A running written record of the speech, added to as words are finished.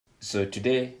So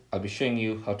today I'll be showing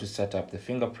you how to set up the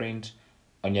fingerprint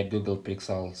on your Google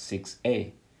Pixel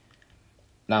 6a.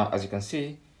 Now, as you can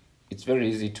see, it's very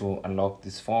easy to unlock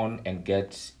this phone and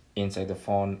get inside the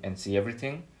phone and see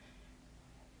everything.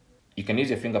 You can use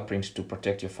your fingerprint to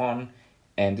protect your phone,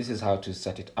 and this is how to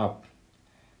set it up.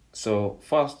 So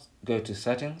first, go to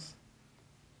settings,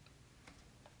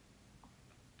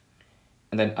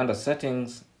 and then under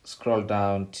settings, scroll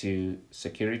down to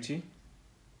security,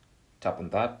 tap on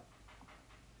that,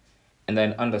 and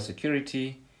then under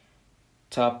security,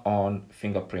 tap on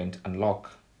fingerprint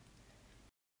unlock.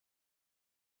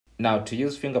 Now, to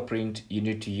use fingerprint, you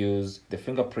need to use the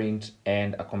fingerprint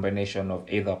and a combination of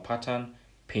either pattern,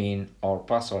 pin, or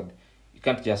password. You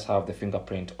can't just have the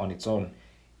fingerprint on its own.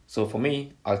 So for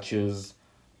me, I'll choose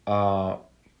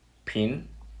pin.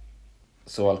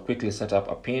 So I'll quickly set up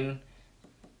a pin.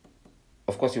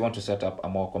 Of course, you want to set up a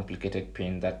more complicated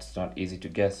pin that's not easy to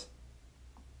guess.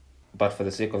 But for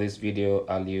the sake of this video,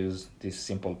 I'll use this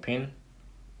simple pin.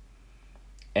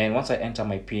 And once I enter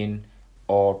my pin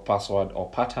or password or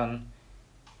pattern,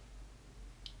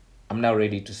 I'm now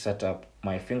ready to set up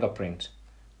my fingerprint.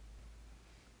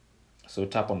 So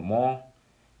tap on more,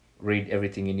 read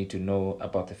everything you need to know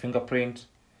about the fingerprint,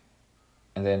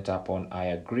 and then tap on I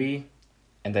agree.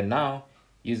 And then now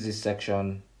use this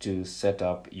section to set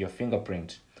up your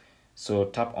fingerprint. So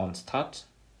tap on start,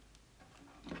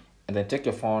 and then take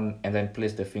your phone and then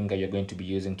place the finger you're going to be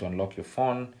using to unlock your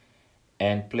phone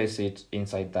and place it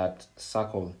inside that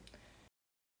circle.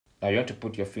 Now you want to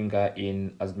put your finger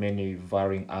in as many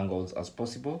varying angles as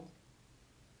possible.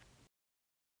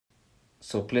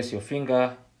 So place your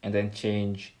finger and then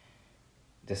change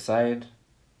the side.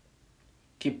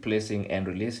 Keep placing and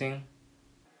releasing.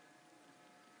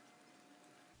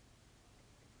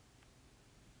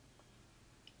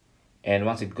 And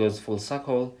once it goes full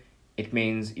circle, it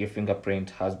means your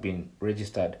fingerprint has been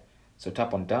registered. So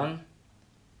tap on done,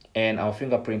 and our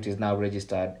fingerprint is now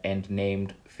registered and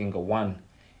named finger 1.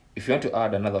 If you want to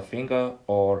add another finger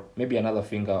or maybe another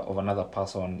finger of another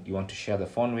person you want to share the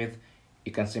phone with,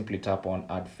 you can simply tap on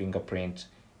add fingerprint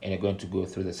and you're going to go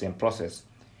through the same process.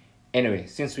 Anyway,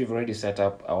 since we've already set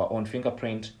up our own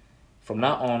fingerprint, from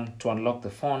now on to unlock the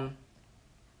phone,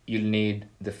 you'll need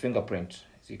the fingerprint.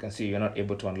 As you can see, you're not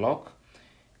able to unlock.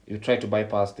 If you try to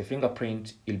bypass the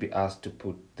fingerprint, you'll be asked to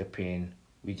put the pin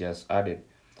we just added.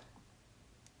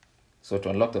 So to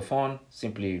unlock the phone,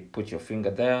 simply put your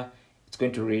finger there. It's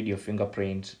going to read your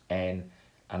fingerprint and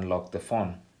unlock the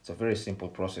phone. It's a very simple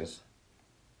process.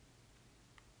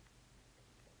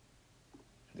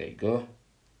 There you go.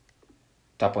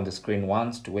 Tap on the screen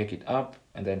once to wake it up,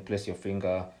 and then place your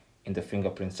finger in the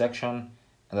fingerprint section,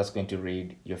 and that's going to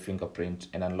read your fingerprint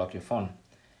and unlock your phone.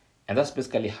 And that's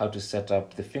basically how to set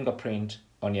up the fingerprint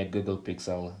on your Google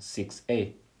Pixel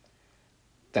 6a.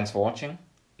 Thanks for watching.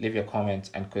 Leave your comments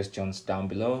and questions down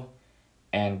below,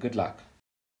 and good luck.